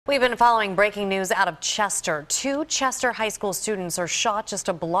We've been following breaking news out of Chester. Two Chester High School students are shot just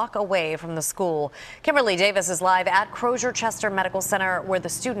a block away from the school. Kimberly Davis is live at Crozier Chester Medical Center, where the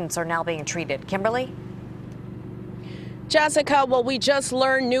students are now being treated. Kimberly? Jessica, well, we just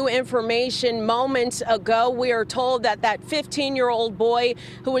learned new information moments ago. We are told that 15-year-old boy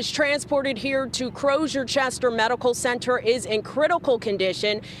who was transported here to Crozier Chester Medical Center is in critical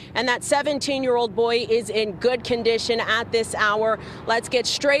condition, and that 17-year-old boy is in good condition at this hour. Let's get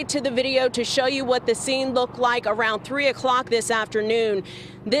straight to the video to show you what the scene looked like around 3 o'clock this afternoon.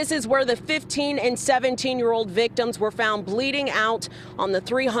 This is where the 15 and 17-year-old victims were found bleeding out on the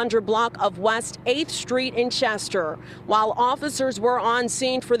 300 block of West 8th Street in Chester. While officers were on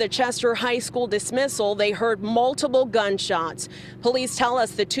scene for the Chester High School dismissal, they heard multiple gunshots. Police tell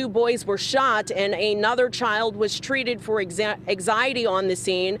us the two boys were shot and another child was treated for anxiety on the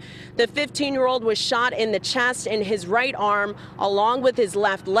scene. The 15-year-old was shot in the chest and his right arm, along with his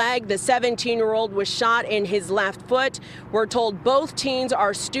left leg. The 17-year-old was shot in his left foot. We're told both teens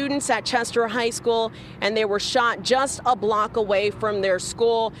are students at Chester High School, and they were shot just a block away from their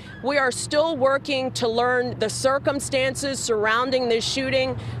school. We are still working to learn the circumstances surrounding this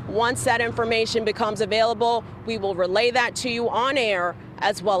shooting. Once that information becomes available, we will relay that to you on air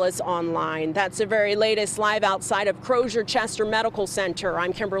as well as online. That's the very latest live outside of Crozier Chester Medical Center.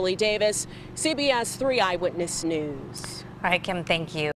 I'm Kimberly Davis, CBS 3 Eyewitness News. All right, Kim, thank you.